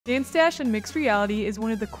DanceDash in mixed reality is one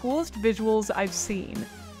of the coolest visuals I've seen.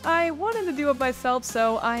 I wanted to do it myself,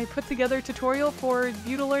 so I put together a tutorial for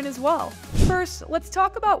you to learn as well. First, let's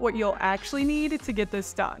talk about what you'll actually need to get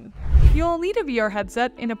this done. You'll need a VR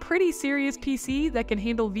headset and a pretty serious PC that can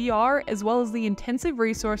handle VR as well as the intensive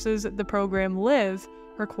resources the program LIV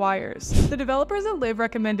requires. The developers at LIV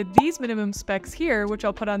recommended these minimum specs here, which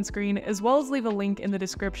I'll put on screen, as well as leave a link in the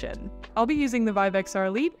description. I'll be using the VIVE XR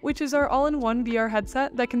Elite, which is our all-in-one VR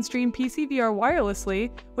headset that can stream PC VR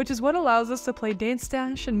wirelessly, which is what allows us to play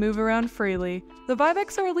DanceDash and move around freely. The VIVE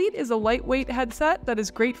XR Elite is a lightweight headset that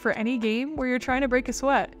is great for any game where you're trying to break a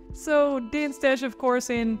sweat. So DanceDash, of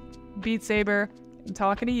course, in Beat Saber. I'm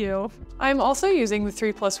talking to you. I'm also using the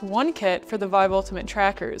 3+1 kit for the VIVE Ultimate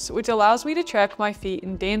Trackers, which allows me to track my feet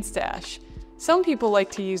in DanceDash. Some people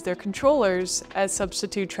like to use their controllers as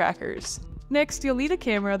substitute trackers. Next, you'll need a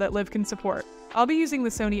camera that LIV can support. I'll be using the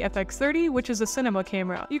Sony FX30, which is a cinema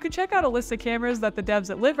camera. You can check out a list of cameras that the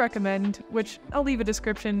devs at LIV recommend, which I'll leave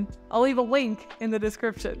a link in the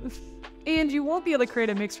description. And you won't be able to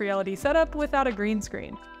create a mixed reality setup without a green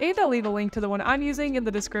screen. And I'll leave a link to the one I'm using in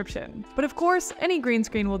the description. But of course, any green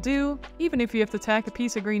screen will do, even if you have to tack a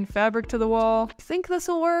piece of green fabric to the wall. Think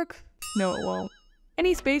this'll work? No, it won't.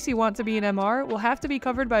 Any space you want to be in MR will have to be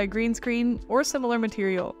covered by a green screen or similar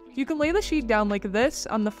material. You can lay the sheet down like this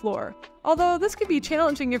on the floor. Although this can be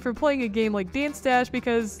challenging if you're playing a game like DanceDash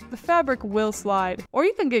because the fabric will slide. Or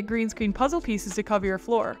you can get green screen puzzle pieces to cover your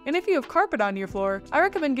floor. And if you have carpet on your floor, I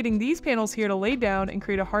recommend getting these panels here to lay down and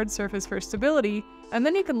create a hard surface for stability, and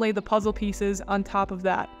then you can lay the puzzle pieces on top of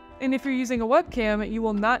that. And if you're using a webcam, you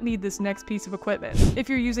will not need this next piece of equipment. If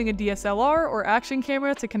you're using a DSLR or action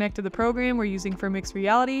camera to connect to the program we're using for mixed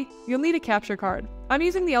reality, you'll need a capture card. I'm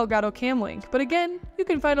using the Elgato Cam Link, but again, you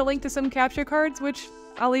can find a link to some capture cards, which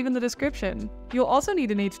I'll leave in the description. You'll also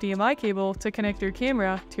need an HDMI cable to connect your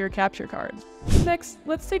camera to your capture card. Next,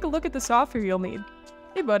 let's take a look at the software you'll need.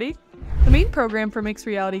 Hey buddy. The main program for mixed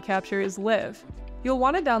reality capture is LIV. You'll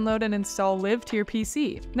want to download and install LIV to your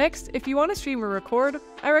PC. Next, if you want to stream or record,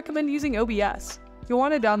 I recommend using OBS. You'll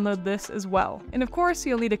want to download this as well. And of course,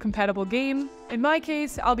 you'll need a compatible game. In my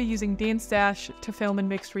case, I'll be using DanceDash to film in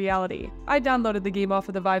mixed reality. I downloaded the game off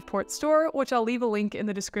of the Viveport store, which I'll leave a link in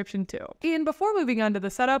the description too. And before moving on to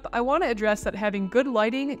the setup, I want to address that having good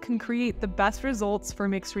lighting can create the best results for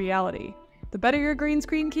mixed reality. The better your green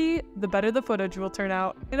screen key, the better the footage will turn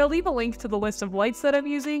out. And I'll leave a link to the list of lights that I'm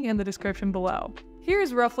using in the description below.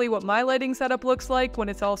 Here's roughly what my lighting setup looks like when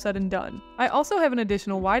it's all said and done. I also have an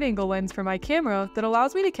additional wide-angle lens for my camera that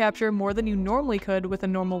allows me to capture more than you normally could with a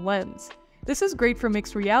normal lens. This is great for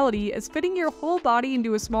mixed reality, as fitting your whole body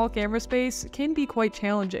into a small camera space can be quite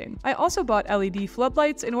challenging. I also bought LED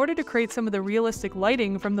floodlights in order to create some of the realistic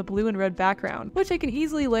lighting from the blue and red background, which I can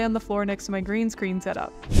easily lay on the floor next to my green screen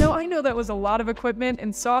setup. Now I know that was a lot of equipment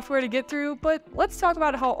and software to get through, but let's talk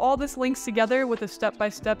about how all this links together with a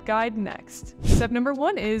step-by-step guide next. Step number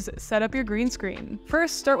 1 is set up your green screen.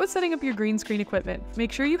 First, start with setting up your green screen equipment.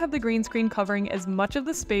 Make sure you have the green screen covering as much of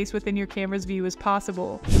the space within your camera's view as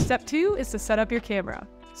possible. Step 2 is to set up your camera.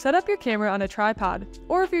 Set up your camera on a tripod,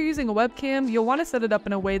 or if you're using a webcam, you'll want to set it up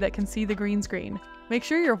in a way that can see the green screen. Make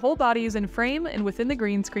sure your whole body is in frame and within the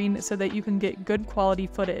green screen so that you can get good quality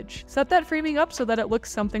footage. Set that framing up so that it looks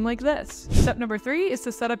something like this. Step number 3 is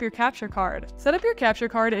to set up your capture card. Set up your capture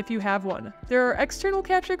card if you have one. There are external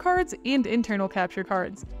capture cards and internal capture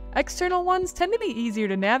cards. External ones tend to be easier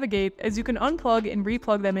to navigate as you can unplug and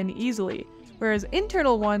replug them in easily, whereas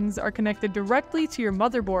internal ones are connected directly to your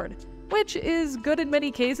motherboard, which is good in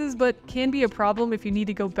many cases but can be a problem if you need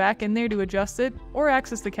to go back in there to adjust it or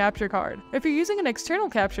access the capture card. If you're using an external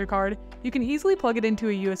capture card, you can easily plug it into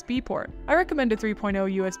a USB port. I recommend a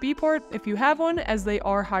 3.0 USB port if you have one, as they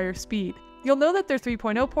are higher speed. You'll know that they're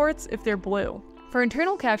 3.0 ports if they're blue. For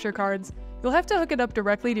internal capture cards, you'll have to hook it up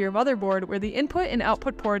directly to your motherboard, where the input and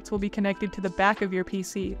output ports will be connected to the back of your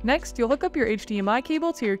PC. Next, you'll hook up your HDMI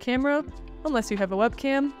cable to your camera, unless you have a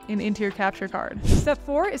webcam, and into your capture card. Step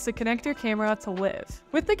 4 is to connect your camera to LIV.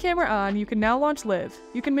 With the camera on, you can now launch LIV.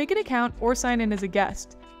 You can make an account or sign in as a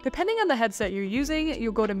guest. Depending on the headset you're using,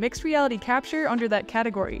 you'll go to Mixed Reality Capture under that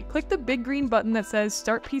category. Click the big green button that says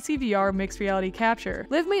Start PC VR Mixed Reality Capture.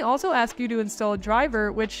 LIV may also ask you to install a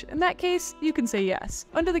driver, which, in that case, you can say yes.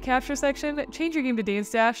 Under the capture section, change your game to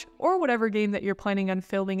DanceDash, or whatever game that you're planning on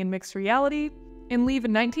filming in mixed reality, and leave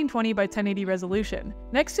a 1920 by 1080 resolution.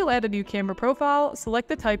 Next, you'll add a new camera profile, select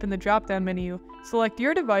the type in the drop-down menu, select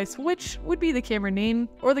your device, which would be the camera name,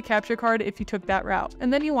 or the capture card if you took that route,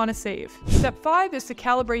 and then you want to save. Step 5 is to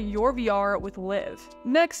calibrate your VR with LIV.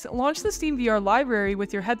 Next, launch the Steam VR library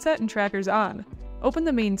with your headset and trackers on. Open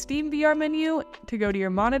the main Steam VR menu to go to your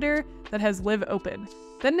monitor that has LIV open.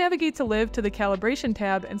 Then navigate to LIV to the Calibration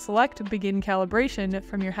tab and select Begin Calibration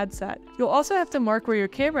from your headset. You'll also have to mark where your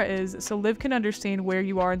camera is so LIV can understand where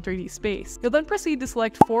you are in 3D space. You'll then proceed to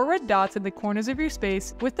select 4 red dots in the corners of your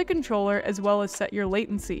space with the controller, as well as set your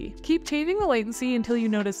latency. Keep changing the latency until you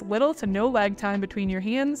notice little to no lag time between your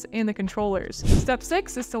hands and the controllers. Step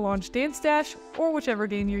 6 is to launch Dance Dash or whichever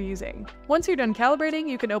game you're using. Once you're done calibrating,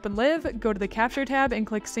 you can open LIV, go to the Capture tab, and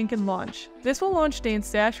click Sync and Launch. This will launch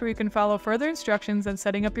Dance Dash, where you can follow further instructions on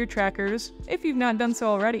setting up your trackers, if you've not done so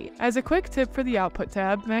already. As a quick tip for the Output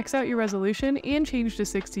tab, max out your resolution and change to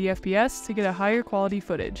 60 FPS to get a higher quality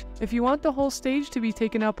footage. If you want the whole stage to be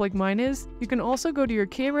taken up like mine is, you can also go to your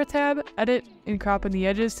Camera tab, Edit, and crop in the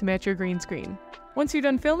edges to match your green screen. Once you're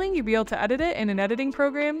done filming, you'll be able to edit it in an editing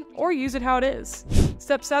program, or use it how it is.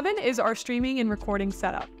 Step 7 is our streaming and recording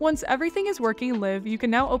setup. Once everything is working in LIV, you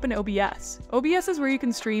can now open OBS. OBS is where you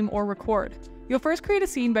can stream or record. You'll first create a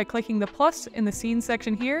scene by clicking the plus in the scene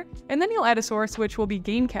section here, and then you'll add a source, which will be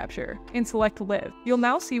game capture, and select LIV. You'll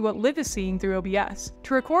now see what LIV is seeing through OBS.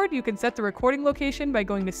 To record, you can set the recording location by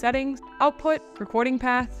going to Settings, Output, Recording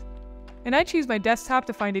Path, and I choose my desktop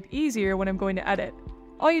to find it easier when I'm going to edit.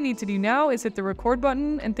 All you need to do now is hit the record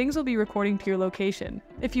button and things will be recording to your location.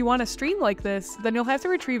 If you want to stream like this, then you'll have to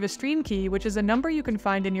retrieve a stream key, which is a number you can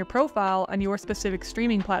find in your profile on your specific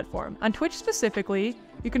streaming platform. On Twitch specifically,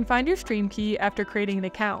 you can find your stream key after creating an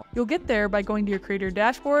account. You'll get there by going to your creator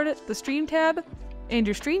dashboard, the stream tab, and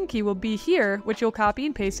your stream key will be here, which you'll copy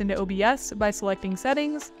and paste into OBS by selecting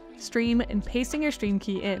Settings, Stream, and pasting your stream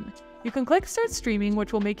key in. You can click Start Streaming,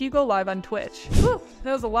 which will make you go live on Twitch. Whew,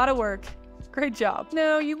 that was a lot of work. Great job.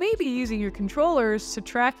 Now, you may be using your controllers to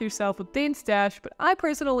track yourself with Dance Dash, but I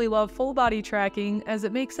personally love full body tracking as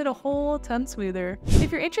it makes it a whole ton smoother.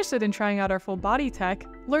 If you're interested in trying out our full body tech,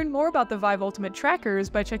 learn more about the Vive Ultimate trackers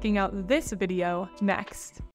by checking out this video next.